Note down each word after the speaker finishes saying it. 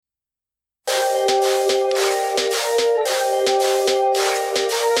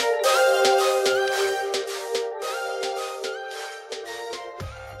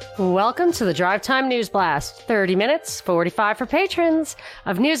Welcome to the Drive Time News Blast. 30 minutes, 45 for patrons,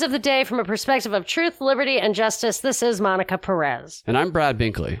 of news of the day from a perspective of truth, liberty, and justice. This is Monica Perez. And I'm Brad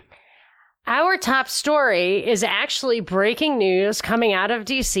Binkley. Our top story is actually breaking news coming out of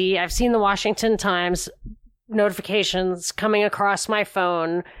D.C. I've seen the Washington Times notifications coming across my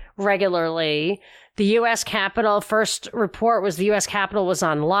phone regularly. The U.S. Capitol, first report was the U.S. Capitol was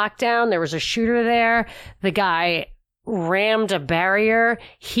on lockdown. There was a shooter there. The guy rammed a barrier.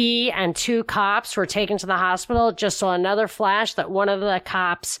 He and two cops were taken to the hospital. Just saw another flash that one of the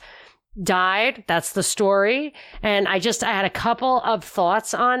cops died. That's the story. And I had a couple of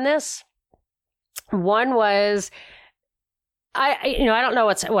thoughts on this. One was, I don't know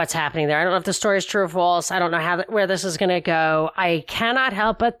what's happening there. I don't know if the story is true or false. I don't know where this is going to go. I cannot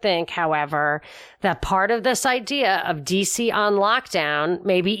help but think, however, that part of this idea of DC on lockdown,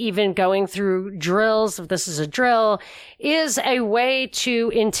 maybe even going through drills, if this is a drill, is a way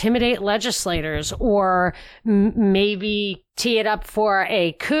to intimidate legislators or maybe tee it up for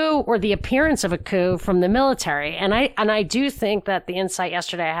a coup or the appearance of a coup from the military. And I do think that the insight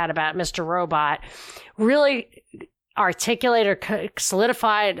yesterday I had about Mr. Robot really articulated or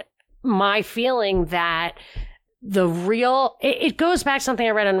solidified my feeling that it goes back to something I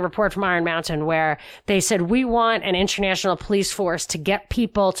read in a report from Iron Mountain where they said, we want an international police force to get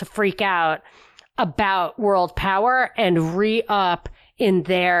people to freak out about world power and re-up in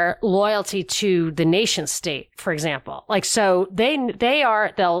their loyalty to the nation state, for example. Like, so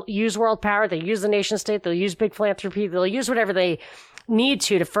they'll use world power, they use the nation state, they'll use big philanthropy, they'll use whatever they need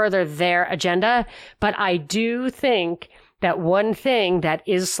to further their agenda. But I do think that one thing that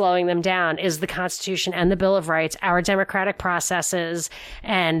is slowing them down is the Constitution and the Bill of Rights, our democratic processes,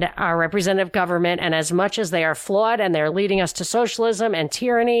 and our representative government. And as much as they are flawed and they're leading us to socialism and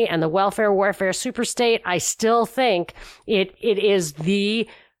tyranny and the welfare warfare superstate, I still think it is the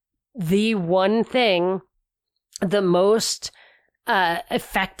one thing, the most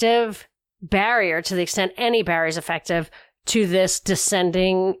effective barrier, to the extent any barrier is effective, to this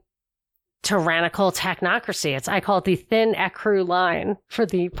descending tyrannical technocracy. I call it the thin ecru line for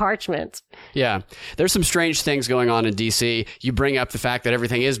the parchment. Yeah, there's some strange things going on in DC. You bring up the fact that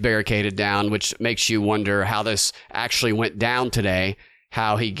everything is barricaded down, which makes you wonder how this actually went down today,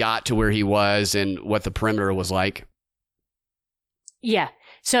 how he got to where he was and what the perimeter was like. Yeah.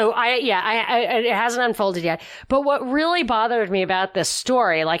 So it hasn't unfolded yet. But what really bothered me about this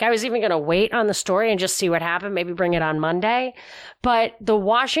story, like I was even going to wait on the story and just see what happened, maybe bring it on Monday. But the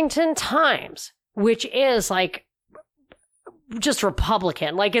Washington Times, which is like just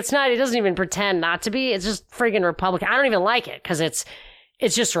Republican, like it doesn't even pretend not to be. It's just friggin' Republican. I don't even like it because it's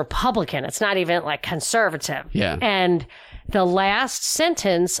just Republican. It's not even like conservative. Yeah. And the last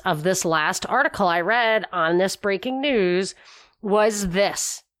sentence of this last article I read on this breaking news was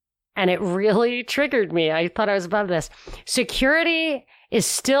this, and it really triggered me. I thought I was above this. Security is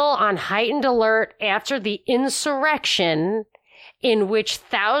still on heightened alert after the insurrection in which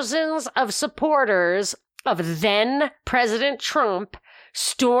thousands of supporters of then President Trump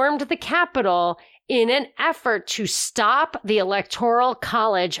stormed the Capitol in an effort to stop the Electoral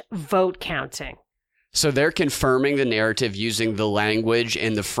College vote counting. So they're confirming the narrative using the language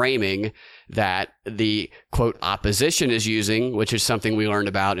and the framing that the, quote, opposition is using, which is something we learned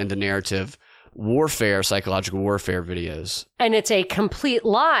about in the narrative warfare, psychological warfare videos. And it's a complete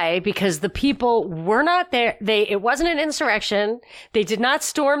lie because the people were not there. It wasn't an insurrection. They did not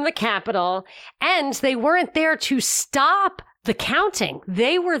storm the Capitol, and they weren't there to stop the counting.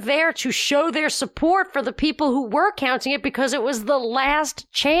 They were there to show their support for the people who were counting it because it was the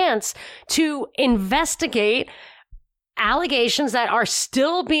last chance to investigate allegations that are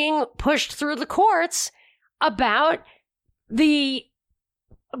still being pushed through the courts about the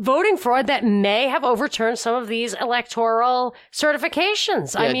voting fraud that may have overturned some of these electoral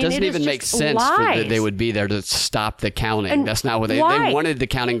certifications. Yeah, it doesn't even make sense that they would be there to stop the counting. And that's not what they wanted the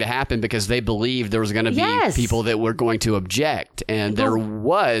counting to happen because they believed there was going to be people that were going to object. And there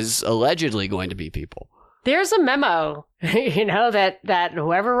was allegedly going to be people. There's a memo, that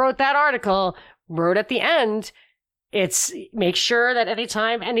whoever wrote that article wrote at the end. It's make sure that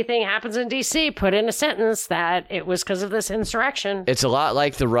anytime anything happens in D.C., put in a sentence that it was because of this insurrection. It's a lot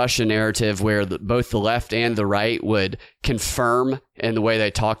like the Russia narrative where both the left and the right would confirm in the way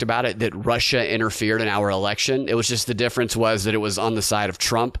they talked about it that Russia interfered in our election. It was just the difference was that it was on the side of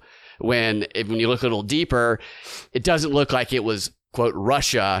Trump. When you look a little deeper, it doesn't look like it was, quote,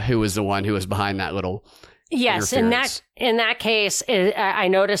 Russia who was the one who was behind that little Yes, in that case, I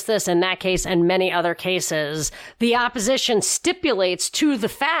noticed this in that case and many other cases, the opposition stipulates to the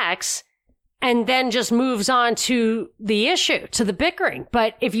facts and then just moves on to the issue, to the bickering.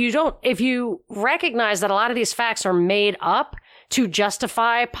 But if you recognize that a lot of these facts are made up to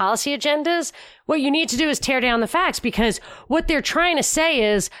justify policy agendas, what you need to do is tear down the facts, because what they're trying to say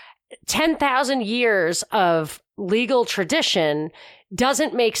is 10,000 years of legal tradition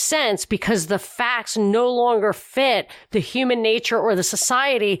doesn't make sense because the facts no longer fit the human nature or the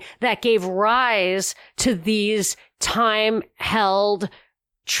society that gave rise to these time-held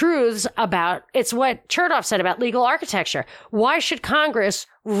truths about, it's what Chertoff said about legal architecture. Why should Congress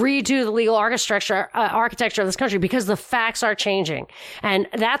redo the legal architecture of this country? Because the facts are changing. And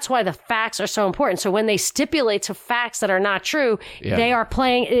that's why the facts are so important. So when they stipulate to facts that are not true, they are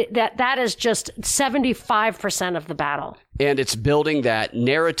playing, that is just 75% of the battle. And it's building that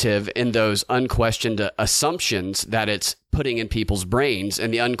narrative in those unquestioned assumptions that it's putting in people's brains.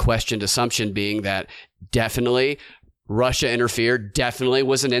 And the unquestioned assumption being that definitely Russia interfered, definitely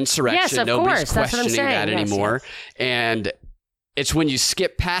was an insurrection. Yes, of Nobody's course. That's questioning what I'm saying. that anymore. Yes. And it's when you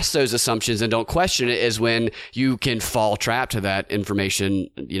skip past those assumptions and don't question it is when you can fall trap to that information,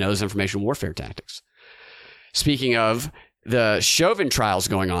 those information warfare tactics. Speaking of the Chauvin trials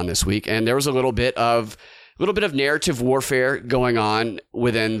going on this week, and there was a little bit of narrative warfare going on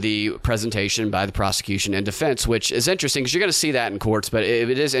within the presentation by the prosecution and defense, which is interesting because you're going to see that in courts, but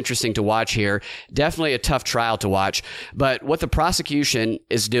it is interesting to watch here. Definitely a tough trial to watch. But what the prosecution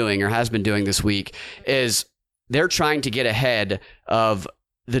is doing or has been doing this week is they're trying to get ahead of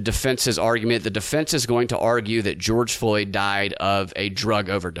the defense's argument. The defense is going to argue that George Floyd died of a drug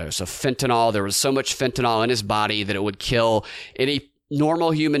overdose, of fentanyl. There was so much fentanyl in his body that it would kill any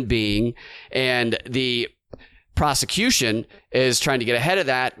normal human being. And the prosecution is trying to get ahead of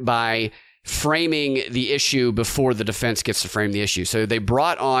that by framing the issue before the defense gets to frame the issue. So they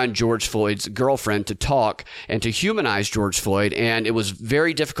brought on George Floyd's girlfriend to talk and to humanize George Floyd, and it was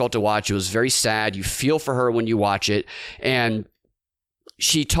very difficult to watch. It was very sad. You feel for her when you watch it. And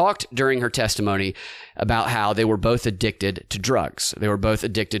she talked during her testimony about how they were both addicted to drugs. They were both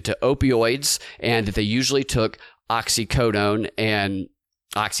addicted to opioids, and that they usually took oxycodone and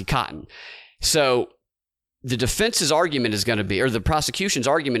Oxycontin. So the defense's argument is going to be, or the prosecution's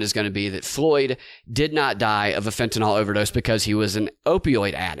argument is going to be, that Floyd did not die of a fentanyl overdose because he was an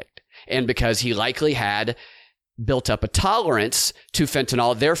opioid addict and because he likely had built up a tolerance to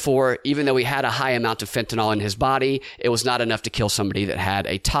fentanyl. Therefore, even though he had a high amount of fentanyl in his body, it was not enough to kill somebody that had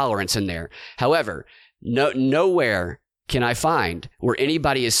a tolerance in there. However, nowhere can I find where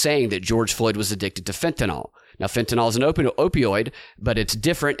anybody is saying that George Floyd was addicted to fentanyl. Now, fentanyl is an opioid, but it's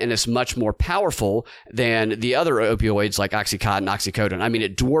different and it's much more powerful than the other opioids like Oxycontin, oxycodone. I mean,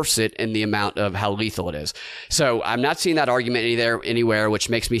 it dwarfs it in the amount of how lethal it is. So I'm not seeing that argument anywhere,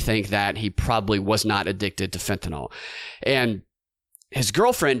 which makes me think that he probably was not addicted to fentanyl. And his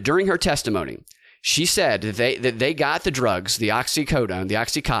girlfriend, during her testimony, she said that they got the drugs, the oxycodone, the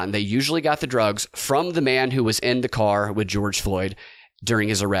Oxycontin. They usually got the drugs from the man who was in the car with George Floyd during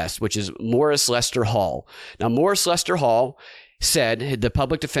his arrest, which is Morris Lester Hall. Now, Morris Lester Hall said the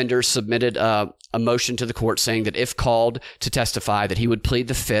public defender submitted a motion to the court saying that if called to testify, that he would plead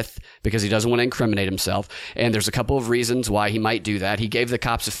the Fifth because he doesn't want to incriminate himself. And there's a couple of reasons why he might do that. He gave the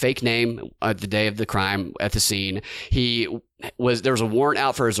cops a fake name at the day of the crime at the scene. There was a warrant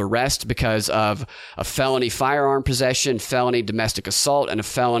out for his arrest because of a felony firearm possession, felony domestic assault, and a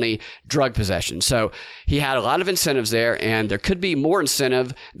felony drug possession. So he had a lot of incentives there, and there could be more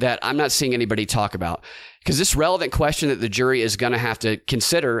incentive that I'm not seeing anybody talk about. Because this relevant question that the jury is going to have to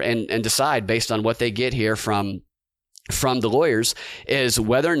consider and decide based on what they get here from the lawyers is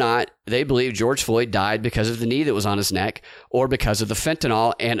whether or not they believe George Floyd died because of the knee that was on his neck or because of the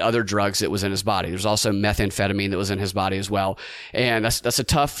fentanyl and other drugs that was in his body. There's also methamphetamine that was in his body as well. And that's a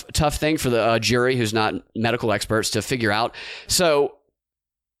tough thing for the jury, who's not medical experts, to figure out. So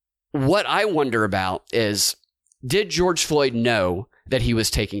what I wonder about is, did George Floyd know that he was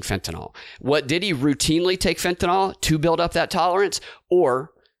taking fentanyl? Did he routinely take fentanyl to build up that tolerance,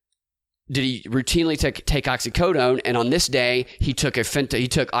 or did he routinely take oxycodone, and on this day he took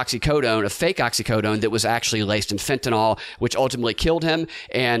oxycodone, a fake oxycodone that was actually laced in fentanyl, which ultimately killed him?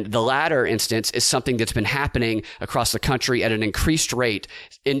 And the latter instance is something that's been happening across the country at an increased rate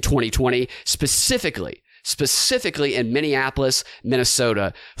in 2020, specifically in Minneapolis,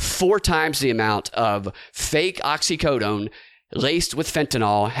 Minnesota. 4 times the amount of fake oxycodone laced with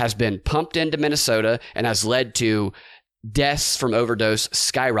fentanyl has been pumped into Minnesota and has led to deaths from overdose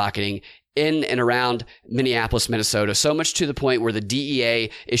skyrocketing in and around Minneapolis, Minnesota, so much to the point where the DEA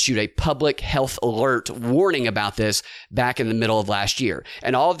issued a public health alert warning about this back in the middle of last year.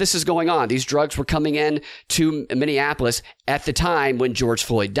 And all of this is going on. These drugs were coming in to Minneapolis at the time when George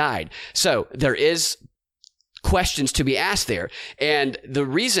Floyd died. So there is questions to be asked there. And the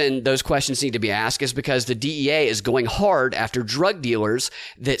reason those questions need to be asked is because the DEA is going hard after drug dealers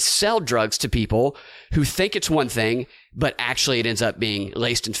that sell drugs to people who think it's one thing, but actually it ends up being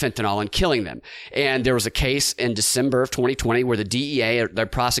laced in fentanyl and killing them. And there was a case in December of 2020 where the DEA, they're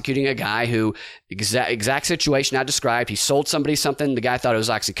prosecuting a guy who, exact situation I described. He sold somebody something. The guy thought it was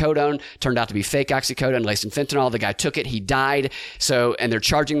oxycodone. Turned out to be fake oxycodone laced in fentanyl. The guy took it. He died. And they're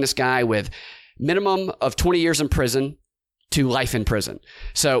charging this guy with minimum of 20 years in prison to life in prison.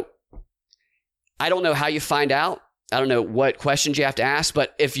 So I don't know how you find out. I don't know what questions you have to ask,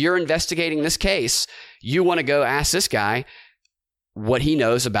 but if you're investigating this case, you want to go ask this guy what he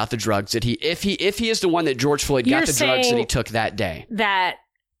knows about the drugs that if he is the one that George Floyd got the drugs that he took that day. That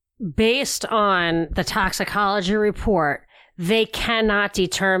based on the toxicology report, they cannot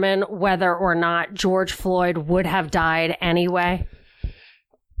determine whether or not George Floyd would have died anyway.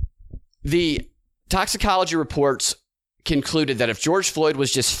 The toxicology reports concluded that if George Floyd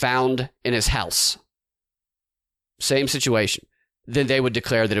was just found in his house, same situation, then they would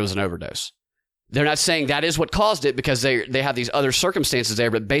declare that it was an overdose. They're not saying that is what caused it because they have these other circumstances there,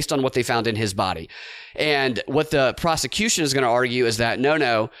 but based on what they found in his body. And what the prosecution is going to argue is that,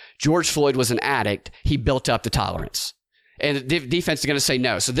 no, George Floyd was an addict. He built up the tolerance. And the defense is going to say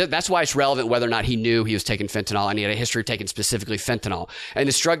no. So that's why it's relevant whether or not he knew he was taking fentanyl and he had a history of taking specifically fentanyl. And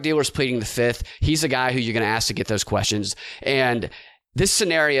this drug dealer is pleading the fifth. He's the guy who you're going to ask to get those questions. And this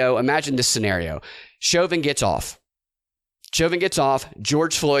scenario, imagine this scenario. Chauvin gets off.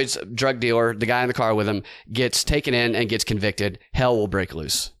 George Floyd's drug dealer, the guy in the car with him, gets taken in and gets convicted. Hell will break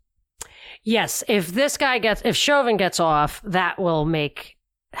loose. Yes. If Chauvin gets off, that will make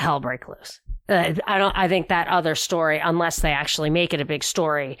hell break loose. I think that other story, unless they actually make it a big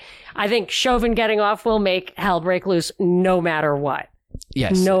story, I think Chauvin getting off will make hell break loose no matter what.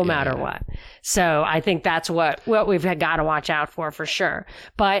 Yes. No matter what. So I think that's what we've got to watch out for sure.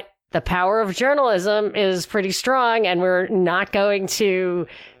 But the power of journalism is pretty strong, and we're not going to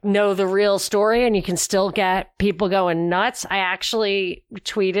know the real story, and you can still get people going nuts. I actually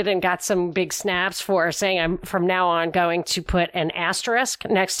tweeted and got some big snaps for saying I'm from now on going to put an asterisk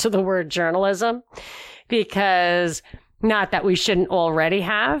next to the word journalism, because not that we shouldn't already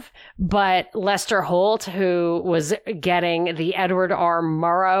have, but Lester Holt, who was getting the Edward R.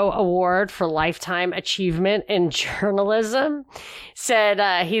 Murrow Award for Lifetime Achievement in Journalism,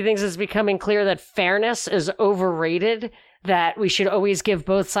 said he thinks it's becoming clear that fairness is overrated, that we should always give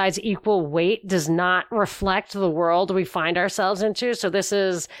both sides equal weight does not reflect the world we find ourselves into. So this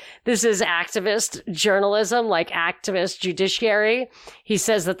is activist journalism, like activist judiciary. He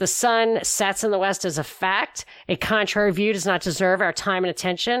says that the sun sets in the west is a fact. A contrary view does not deserve our time and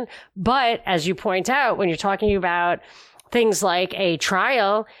attention. But as you point out, when you're talking about things like a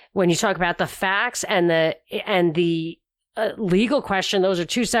trial, when you talk about the facts and the legal question, those are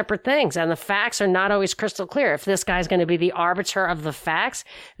two separate things, and the facts are not always crystal clear. If this guy's going to be the arbiter of the facts,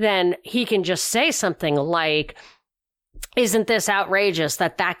 then he can just say something like, isn't this outrageous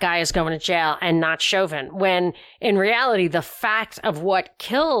that guy is going to jail and not Chauvin? When in reality, the fact of what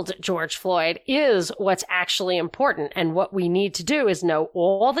killed George Floyd is what's actually important. And what we need to do is know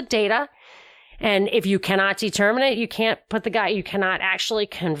all the data. And if you cannot determine it, you can't actually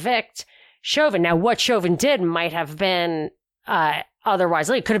convict Chauvin. Now, what Chauvin did might have been otherwise,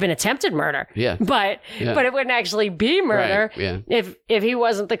 it could have been attempted murder. Yeah. But it wouldn't actually be murder if he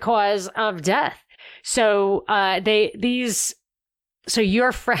wasn't the cause of death. So so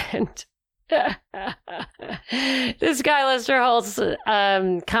your friend, this guy Lester Holt's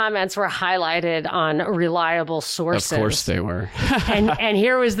comments were highlighted on reliable sources. Of course they were. and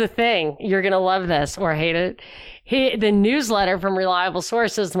here was the thing. You're going to love this or hate it. The newsletter from Reliable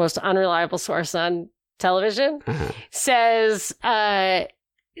Sources, the most unreliable source on television, says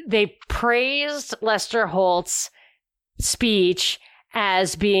they praised Lester Holt's speech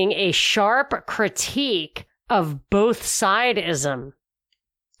as being a sharp critique of Bothsidesism.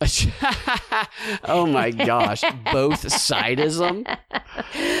 Oh my gosh, Bothsidesism?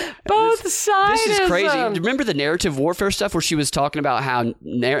 Bothsidesism. This is crazy. Remember the narrative warfare stuff where she was talking about how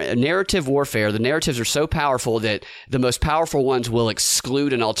narrative warfare, the narratives are so powerful that the most powerful ones will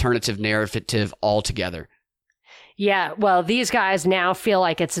exclude an alternative narrative altogether. Yeah, well, these guys now feel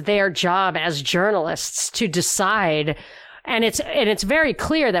like it's their job as journalists to decide, and it's very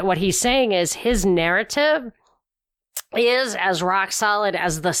clear that what he's saying is his narrative is as rock solid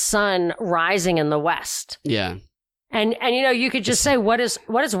as the sun rising in the west. Yeah. And you could just say, what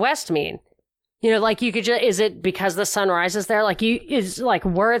does west mean? Like you could just, is it because the sun rises there? Like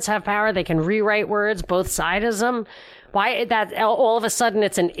words have power. They can rewrite words, Bothsidesism. Why that all of a sudden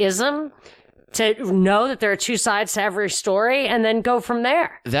it's an ism to know that there are two sides to every story and then go from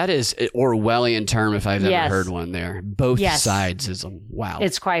there. That is an Orwellian term if I've ever heard one there. Bothsidesism. Wow.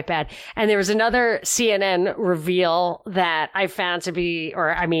 It's quite bad. And there was another CNN reveal that I found to be,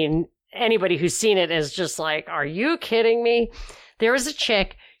 anybody who's seen it is just like, are you kidding me? There was a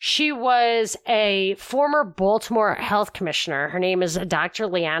chick. She was a former Baltimore health commissioner. Her name is Dr.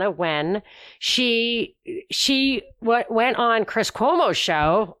 Leanna Wen. She went on Chris Cuomo's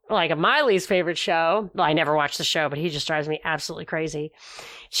show, like my least favorite show. Well, I never watched the show, but he just drives me absolutely crazy.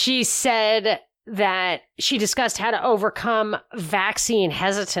 She said that she discussed how to overcome vaccine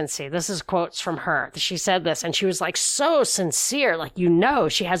hesitancy. This is quotes from her. She said this, and she was like so sincere. Like,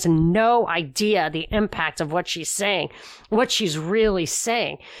 she has no idea the impact of what she's saying, what she's really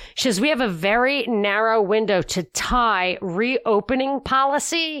saying. She says, we have a very narrow window to tie reopening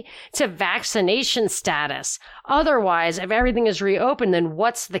policy to vaccination status. Otherwise, if everything is reopened, then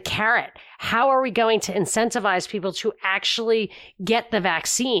what's the carrot? How are we going to incentivize people to actually get the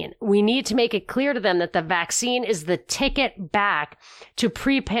vaccine? We need to make it clear to them that the vaccine is the ticket back to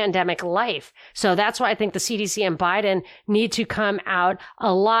pre-pandemic life. So that's why I think the CDC and Biden need to come out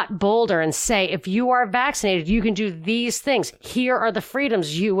a lot bolder and say, if you are vaccinated, you can do these things. Here are the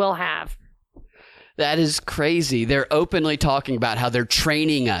freedoms you will have. That is crazy. They're openly talking about how they're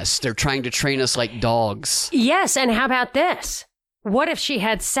training us. They're trying to train us like dogs. Yes. And how about this? What if she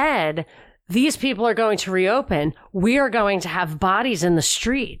had said, these people are going to reopen. We are going to have bodies in the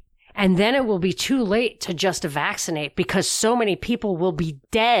street. And then it will be too late to just vaccinate because so many people will be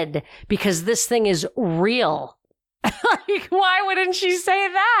dead because this thing is real. Like, why wouldn't she say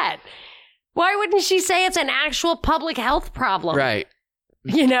that? Why wouldn't she say it's an actual public health problem? Right.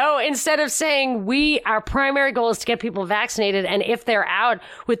 Instead of saying our primary goal is to get people vaccinated. And if they're out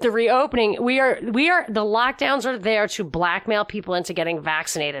with the reopening, the lockdowns are there to blackmail people into getting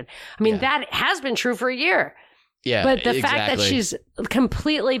vaccinated. I mean, that has been true for a year. Yeah. But the fact that she's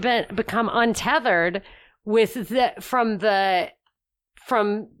completely become untethered from the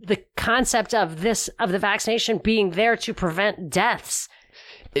concept of the vaccination being there to prevent deaths.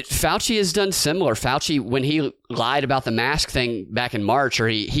 Fauci has done similar. Fauci, when he lied about the mask thing back in March, or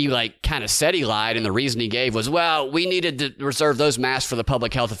he kind of said he lied, and the reason he gave was, well, we needed to reserve those masks for the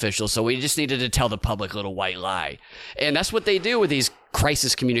public health officials, so we just needed to tell the public a little white lie. And that's what they do with these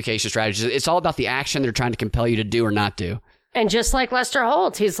crisis communication strategies. It's all about the action they're trying to compel you to do or not do. And just like Lester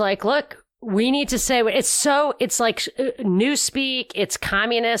Holt, he's like, look, we need to say it's like newspeak, it's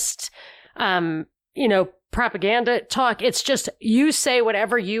communist, propaganda talk. It's just you say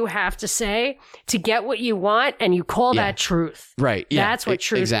whatever you have to say to get what you want, and you call that truth. Right. Yeah. That's what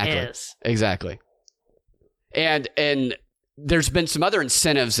truth is. Exactly. And there's been some other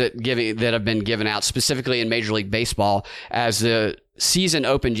incentives that have been given out, specifically in Major League Baseball. As the season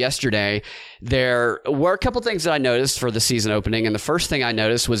opened yesterday, there were a couple things that I noticed for the season opening. And the first thing I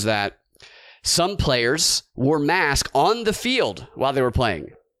noticed was that some players wore masks on the field while they were playing.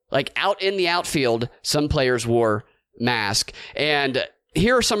 Like out in the outfield, some players wore masks. And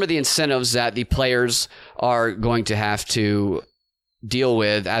here are some of the incentives that the players are going to have to deal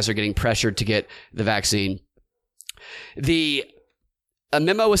with as they're getting pressured to get the vaccine. A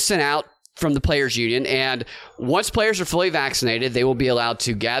memo was sent out from the players union, and once players are fully vaccinated, they will be allowed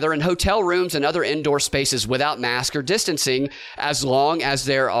to gather in hotel rooms and other indoor spaces without mask or distancing, as long as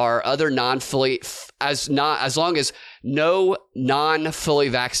there are other as long as no non-fully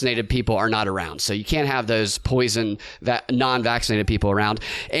vaccinated people are not around. So you can't have those poison non-vaccinated people around.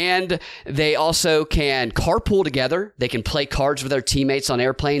 And they also can carpool together. They can play cards with their teammates on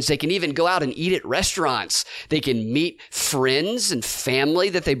airplanes. They can even go out and eat at restaurants. They can meet friends and family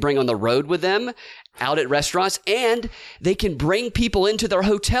that they bring on the road with them out at restaurants, and they can bring people into their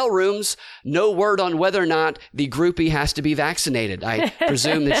hotel rooms. No word on whether or not the groupie has to be vaccinated. I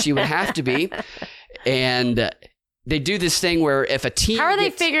presume that she would have to be. And they do this thing where if a team... How are they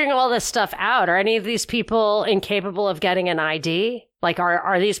figuring all this stuff out? Are any of these people incapable of getting an ID? Like,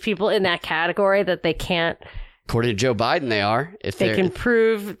 are these people in that category that they can't... According to Joe Biden, they are. If they can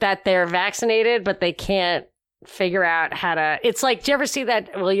prove that they're vaccinated, but they can't figure out how to... It's like, do you ever see that?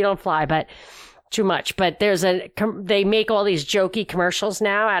 Well, you don't fly, but... Too much, but they make all these jokey commercials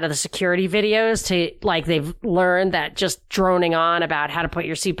now out of the security videos they've learned that just droning on about how to put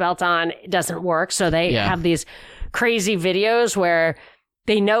your seatbelt on doesn't work. So they have these crazy videos where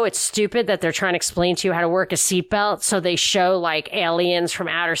they know it's stupid that they're trying to explain to you how to work a seatbelt. So they show like aliens from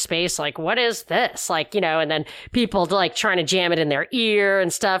outer space, like, what is this? Like, you know, and then people like trying to jam it in their ear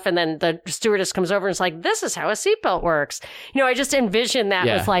and stuff. And then the stewardess comes over and is like, this is how a seatbelt works. You know, I just envision that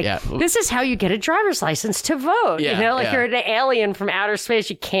with like, this is how you get a driver's license to vote. You know, like you're an alien from outer space.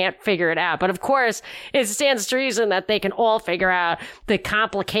 You can't figure it out. But of course, it stands to reason that they can all figure out the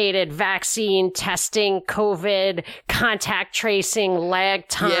complicated vaccine testing, COVID, contact tracing, lag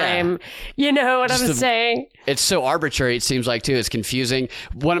time. You know what I'm saying? It's so arbitrary, it seems like, too. It's confusing.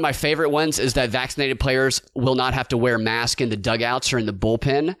 One of my favorite ones is that vaccinated players will not have to wear masks in the dugouts or in the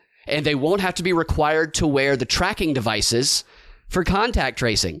bullpen, and they won't have to be required to wear the tracking devices for contact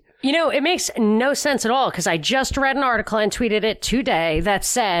tracing. You know, it makes no sense at all, because I just read an article and tweeted it today that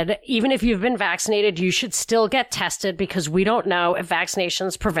said, even if you've been vaccinated, you should still get tested because we don't know if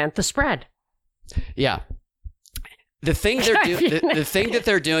vaccinations prevent the spread. Yeah. The thing the thing that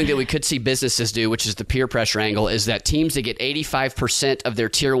they're doing that we could see businesses do, which is the peer pressure angle, is that teams that get 85% of their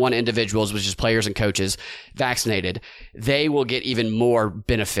tier 1 individuals, which is players and coaches, vaccinated, they will get even more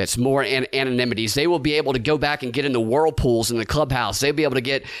benefits, more anonymities. They will be able to go back and get in the whirlpools in the clubhouse. They'll be able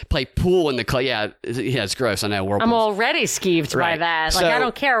to play pool in the club. Yeah, it's gross. I know. Whirlpools. I'm already skeeved by that. Like, I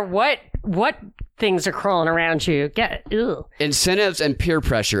don't care what things are crawling around you. Incentives and peer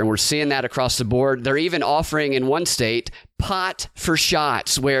pressure, and we're seeing that across the board. They're even offering in one state pot for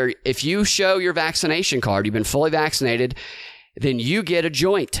shots, where if you show your vaccination card, you've been fully vaccinated, then you get a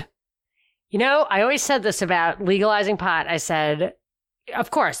joint. You know, I always said this about legalizing pot. I said,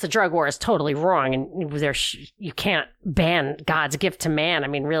 of course, the drug war is totally wrong, and you can't ban God's gift to man. I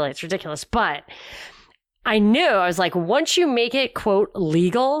mean, really, it's ridiculous. But I was like, once you make it, quote,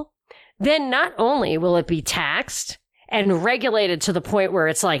 legal, then not only will it be taxed and regulated to the point where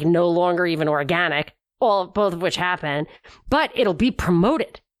it's like no longer even organic, both of which happen, but it'll be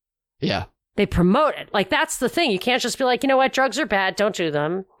promoted. Yeah. They promote it. Like, that's the thing. You can't just be like, you know what, drugs are bad, don't do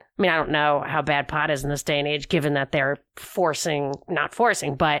them. I mean, I don't know how bad pot is in this day and age, given that they're not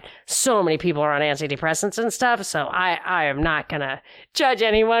forcing, but so many people are on antidepressants and stuff. So I am not going to judge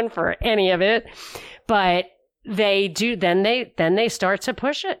anyone for any of it, but they do. Then they start to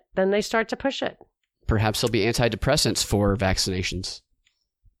push it. Perhaps there'll be antidepressants for vaccinations.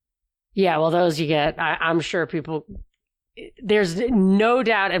 Yeah, well, those you get. I'm sure people. There's no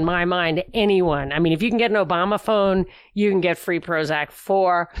doubt in my mind anyone. I mean, if you can get an Obama phone, you can get free Prozac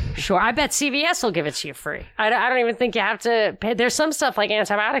for sure. I bet CVS will give it to you free. I don't even think you have to pay. There's some stuff like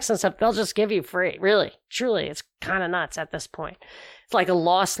antibiotics and stuff they'll just give you free. Really, truly, it's kind of nuts at this point. Like a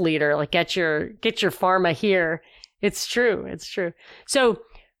loss leader, like get your pharma here. It's true. So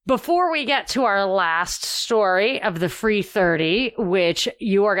before we get to our last story of the free 30, which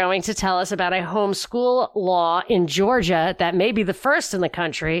you are going to tell us about a homeschool law in Georgia that may be the first in the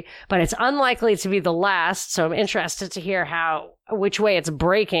country, but it's unlikely to be the last. So I'm interested to hear which way it's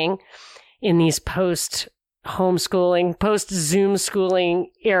breaking in these post-homeschooling, post-Zoom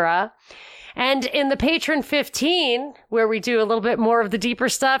schooling era. And in the Patron 15, where we do a little bit more of the deeper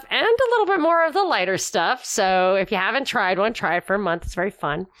stuff and a little bit more of the lighter stuff. So if you haven't tried one, try it for a month. It's very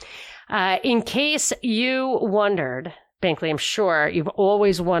fun. In case you wondered, Binkley, I'm sure you've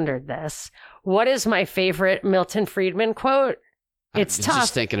always wondered this. What is my favorite Milton Friedman quote? It's tough. I was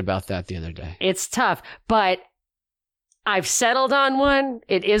just thinking about that the other day. It's tough, but I've settled on one.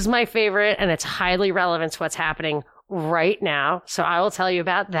 It is my favorite, and it's highly relevant to what's happening right now. So I will tell you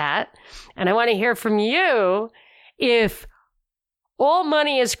about that. And I want to hear from you if all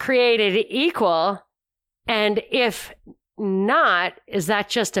money is created equal, and if not, is that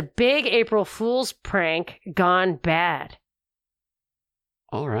just a big April Fool's prank gone bad?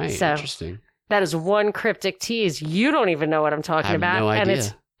 All right. So interesting. That is one cryptic tease. You don't even know what I'm talking about. No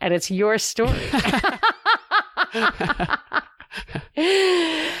idea. And it's your story.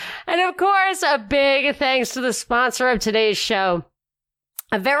 And of course, a big thanks to the sponsor of today's show.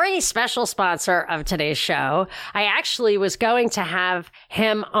 A very special sponsor of today's show. I actually was going to have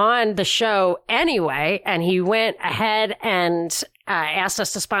him on the show anyway, and he went ahead and asked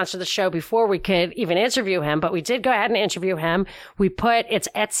us to sponsor the show before we could even interview him, but we did go ahead and interview him. It's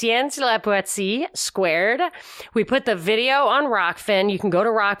Etienne de la Boetie squared. We put the video on Rockfin. You can go to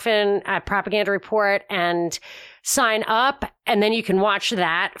Rockfin at Propaganda Report and sign up, and then you can watch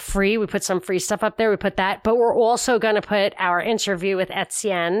that free. We put some free stuff up there. We put that, but we're also going to put our interview with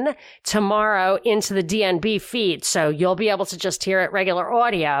Etienne tomorrow into the DNB feed. So you'll be able to just hear it regular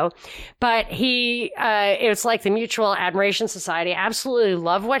audio. But it's like the Mutual Admiration Society. Absolutely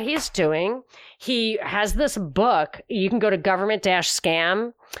love what he's doing. He has this book. You can go to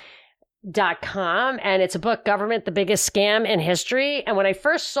government-scam. .com, and it's a book, Government, the Biggest Scam in History. And when I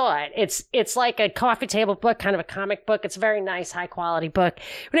first saw it, it's like a coffee table book, kind of a comic book. It's a very nice, high quality book.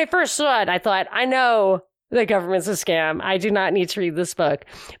 When I first saw it, I thought, I know the government's a scam. I do not need to read this book.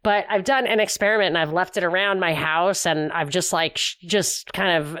 But I've done an experiment and I've left it around my house, and I've just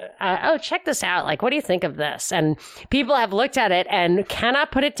kind of, oh, check this out. Like, what do you think of this? And people have looked at it and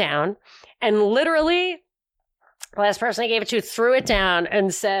cannot put it down. And literally, the last person I gave it to threw it down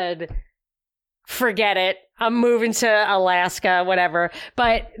and said, forget it. I'm moving to Alaska, whatever.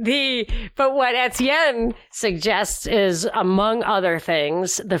 But what Etienne suggests is, among other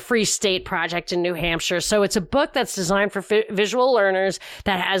things, the Free State Project in New Hampshire. So it's a book that's designed for visual learners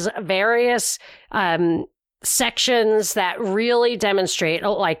that has various sections that really demonstrate,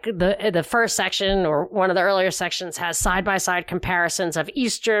 like the first section, or one of the earlier sections, has side-by-side comparisons of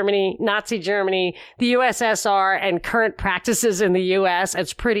East Germany, Nazi Germany, the USSR, and current practices in the US.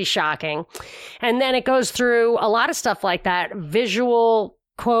 It's pretty shocking. And then it goes through a lot of stuff like that, visual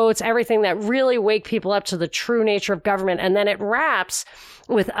quotes, everything that really wake people up to the true nature of government. And then it wraps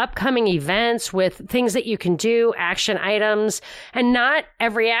with upcoming events, with things that you can do, action items. And not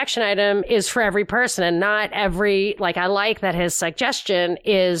every action item is for every person. And not every, like, I like that his suggestion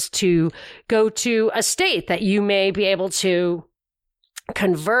is to go to a state that you may be able to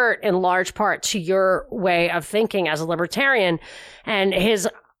convert in large part to your way of thinking as a libertarian. And his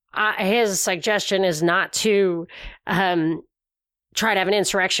suggestion is not to, try to have an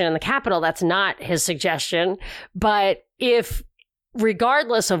insurrection in the Capitol. That's not his suggestion. But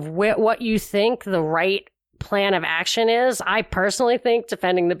regardless of what you think the right plan of action is, I personally think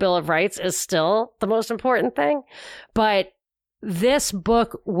defending the Bill of Rights is still the most important thing. But this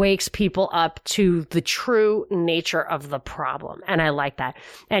book wakes people up to the true nature of the problem. And I like that.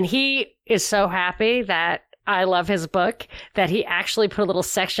 And he is so happy that I love his book, that he actually put a little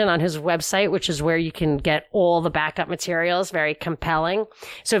section on his website, which is where you can get all the backup materials. Very compelling.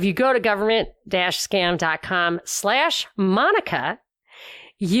 So if you go to government-scam.com/Monica,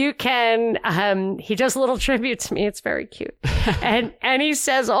 you can, he does a little tribute to me. It's very cute. and he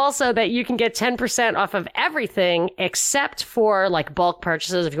says also that you can get 10% off of everything except for like bulk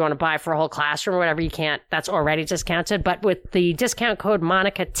purchases. If you want to buy for a whole classroom or whatever, you can't, that's already discounted. But with the discount code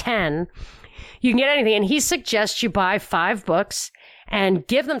Monica10, you can get anything. And he suggests you buy 5 books and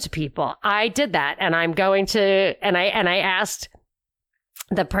give them to people. I did that, and I'm going to, and I asked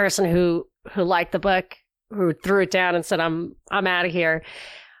the person who liked the book, who threw it down and said, I'm out of here.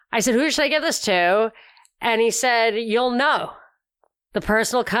 I said, who should I give this to? And he said, you'll know. The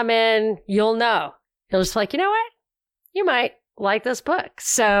person will come in, you'll know. He'll just be like, you know what? You might like this book.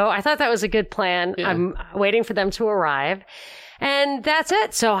 So I thought that was a good plan. Yeah. I'm waiting for them to arrive. And that's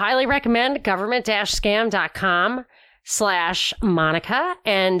it. So highly recommend government-scam.com/Monica.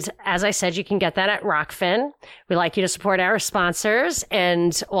 And as I said, you can get that at Rockfin. We like you to support our sponsors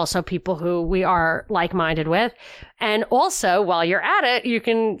and also people who we are like-minded with. And also, while you're at it, you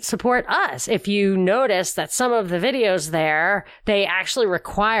can support us. If you notice that some of the videos there, they actually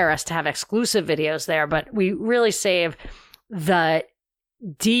require us to have exclusive videos there, but we really save the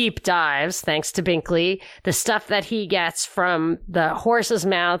deep dives, thanks to Binkley, the stuff that he gets from the horse's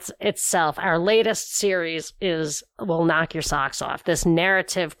mouths itself. Our latest series will knock your socks off. This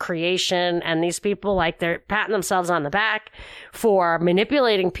narrative creation, and these people, like, they're patting themselves on the back for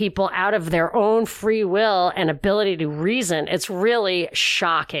manipulating people out of their own free will and ability to reason. It's really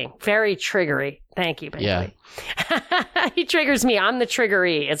shocking, very triggery. Thank you, Binkley. Yeah. He triggers me. I'm the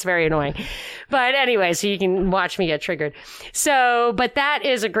triggery. It's very annoying. But anyway, so you can watch me get triggered. So, but that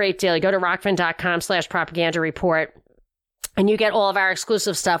is a great deal. You go to rockfin.com/propaganda report, and you get all of our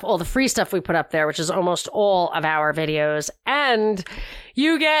exclusive stuff, all the free stuff we put up there, which is almost all of our videos. And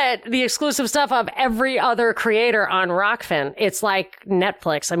you get the exclusive stuff of every other creator on Rockfin. It's like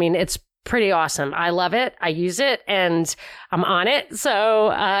Netflix. I mean, it's pretty awesome. I love it. I use it, and I'm on it.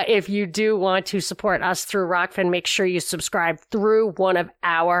 So if you do want to support us through Rockfin, make sure you subscribe through one of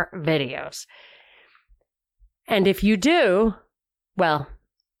our videos. And if you do, well,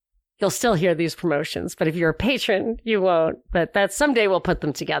 you'll still hear these promotions. But if you're a patron, you won't. But that's someday we'll put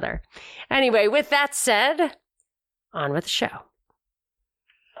them together. Anyway, with that said, on with the show.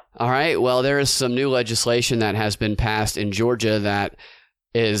 All right. Well, there is some new legislation that has been passed in Georgia that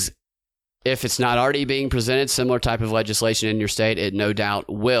is, if it's not already being presented, similar type of legislation in your state, it no doubt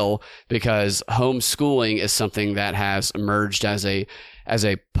will, because homeschooling is something that has emerged as a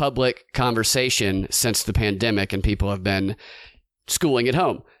public conversation since the pandemic, and people have been schooling at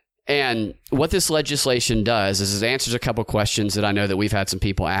home. And what this legislation does is it answers a couple questions that I know that we've had some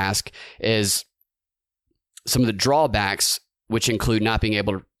people ask, is some of the drawbacks, which include not being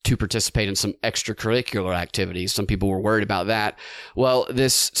able to participate in some extracurricular activities. Some people were worried about that. Well,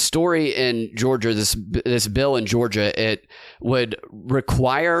 this story in Georgia, this bill in Georgia, it would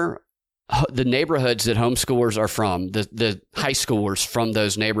require the neighborhoods that homeschoolers are from, the high schoolers from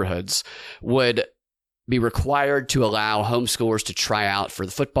those neighborhoods, would be required to allow homeschoolers to try out for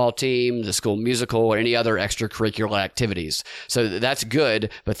the football team, the school musical, or any other extracurricular activities. So that's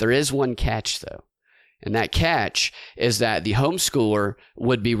good, but there is one catch, though. And that catch is that the homeschooler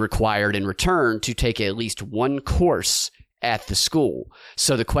would be required in return to take at least one course at the school.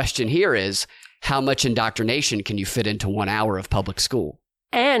 So the question here is, how much indoctrination can you fit into 1 hour of public school?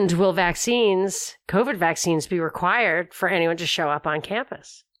 And will COVID vaccines, be required for anyone to show up on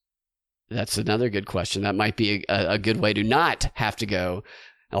campus? That's another good question. That might be a good way to not have to go,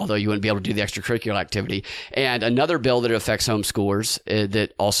 although you wouldn't be able to do the extracurricular activity. And another bill that affects homeschoolers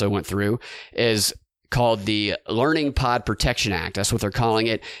that also went through is called the Learning Pod Protection Act. That's what they're calling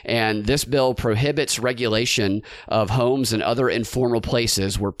it. And this bill prohibits regulation of homes and other informal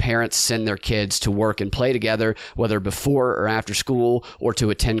places where parents send their kids to work and play together, whether before or after school, or to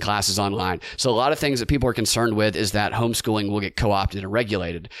attend classes online. So a lot of things that people are concerned with is that homeschooling will get co-opted and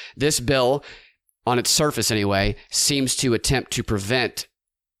regulated. This bill, on its surface anyway, seems to attempt to prevent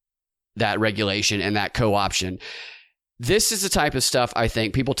that regulation and that co-option. This is the type of stuff I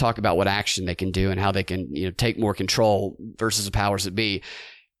think people talk about what action they can do and how they can, take more control versus the powers that be.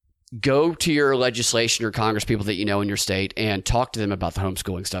 Go to your legislation or Congress people that you know in your state and talk to them about the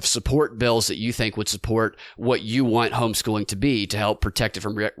homeschooling stuff. Support bills that you think would support what you want homeschooling to be, to help protect it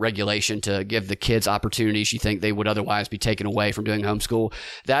from regulation, to give the kids opportunities you think they would otherwise be taken away from doing homeschool.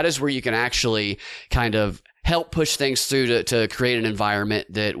 That is where you can actually kind of help push things through to create an environment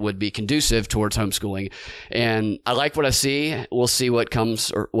that would be conducive towards homeschooling. And I like what I see. We'll see what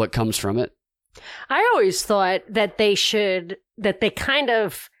comes from it. I always thought that they kind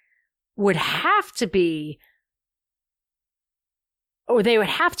of would have to be, or they would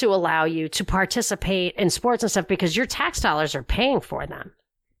have to allow you to participate in sports and stuff because your tax dollars are paying for them.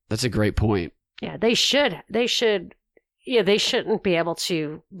 That's a great point. Yeah, they should. Yeah, they shouldn't be able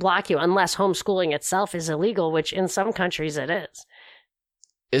to block you unless homeschooling itself is illegal, which in some countries it is.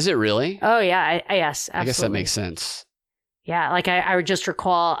 Is it really? Oh, yeah. Yes, absolutely. I guess that makes sense. Yeah, like I would just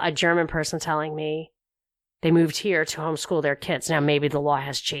recall a German person telling me they moved here to homeschool their kids. Now, maybe the law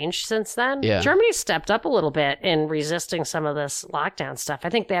has changed since then. Yeah. Germany stepped up a little bit in resisting some of this lockdown stuff.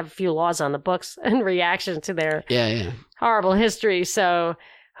 I think they have a few laws on the books in reaction to their horrible history. So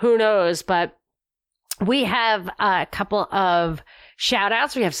who knows? But we have a couple of shout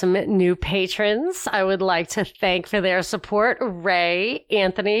outs. We have some new patrons I would like to thank for their support. Ray,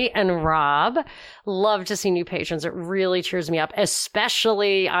 Anthony, and Rob. Love to see new patrons. It really cheers me up,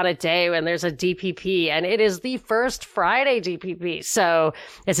 especially on a day when there's a DPP, and it is the first Friday DPP. So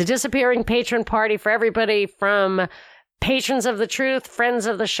it's a disappearing patron party for everybody, from patrons of the truth, friends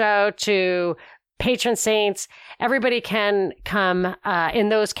of the show, to patron saints. Everybody can come in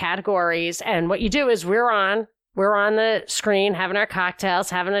those categories. And what you do is we're on the screen having our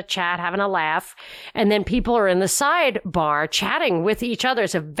cocktails, having a chat, having a laugh. And then people are in the sidebar chatting with each other.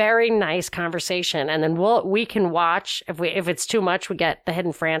 It's a very nice conversation. And then we can watch. If it's too much, we get the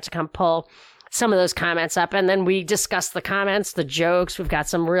Hidden Fran to come pull some of those comments up. And then we discuss the comments, the jokes. We've got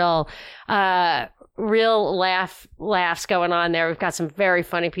some real laughs going on there. We've got some very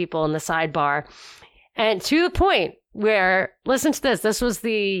funny people in the sidebar. And to the point where, listen to this. This was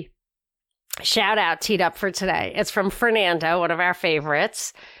the shout out teed up for today. It's from Fernando, one of our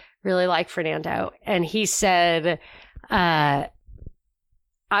favorites. Really like Fernando. And he said, I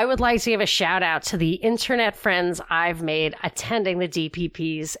would like to give a shout out to the internet friends I've made attending the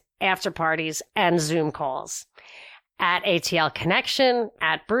DPPs, after parties, and Zoom calls. At ATL Connection,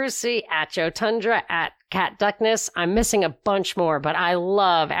 at Brucey, at Joe Tundra, at Cat Duckness. I'm missing a bunch more, but I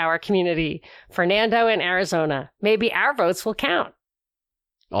love our community. Fernando in Arizona. Maybe our votes will count.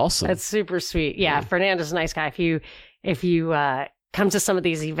 Awesome. That's super sweet. Yeah, Fernando's a nice guy. If you come to some of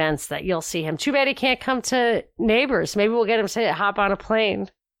these events, that you'll see him. Too bad he can't come to Neighbors. Maybe we'll get him to hop on a plane.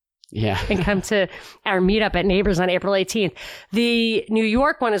 Yeah. And come to our meetup at Neighbors on April 18th. The New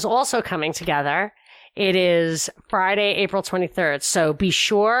York one is also coming together. It is Friday, April 23rd. So be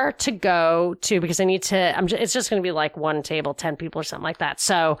sure to go to, because I need to, it's just going to be like one table, 10 people or something like that.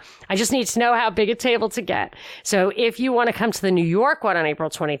 So I just need to know how big a table to get. So if you want to come to the New York one on April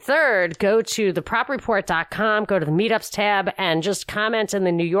 23rd, go to thepropreport.com, go to the meetups tab, and just comment in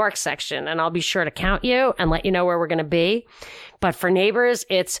the New York section. And I'll be sure to count you and let you know where we're going to be. But for Neighbors,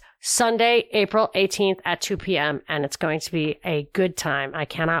 it's Sunday, April 18th at 2 p.m. And it's going to be a good time. I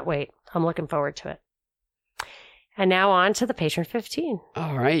cannot wait. I'm looking forward to it. And now on to the Patron 15.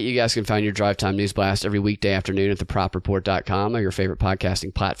 All right. You guys can find your Drive Time News Blast every weekday afternoon at thepropreport.com or your favorite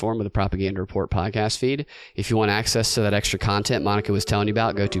podcasting platform with the Propaganda Report podcast feed. If you want access to that extra content Monica was telling you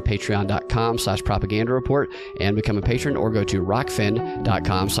about, go to patreon.com/propaganda report and become a patron, or go to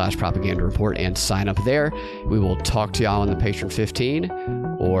rockfin.com/propaganda report and sign up there. We will talk to y'all on the Patron 15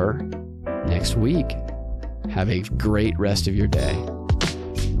 or next week. Have a great rest of your day.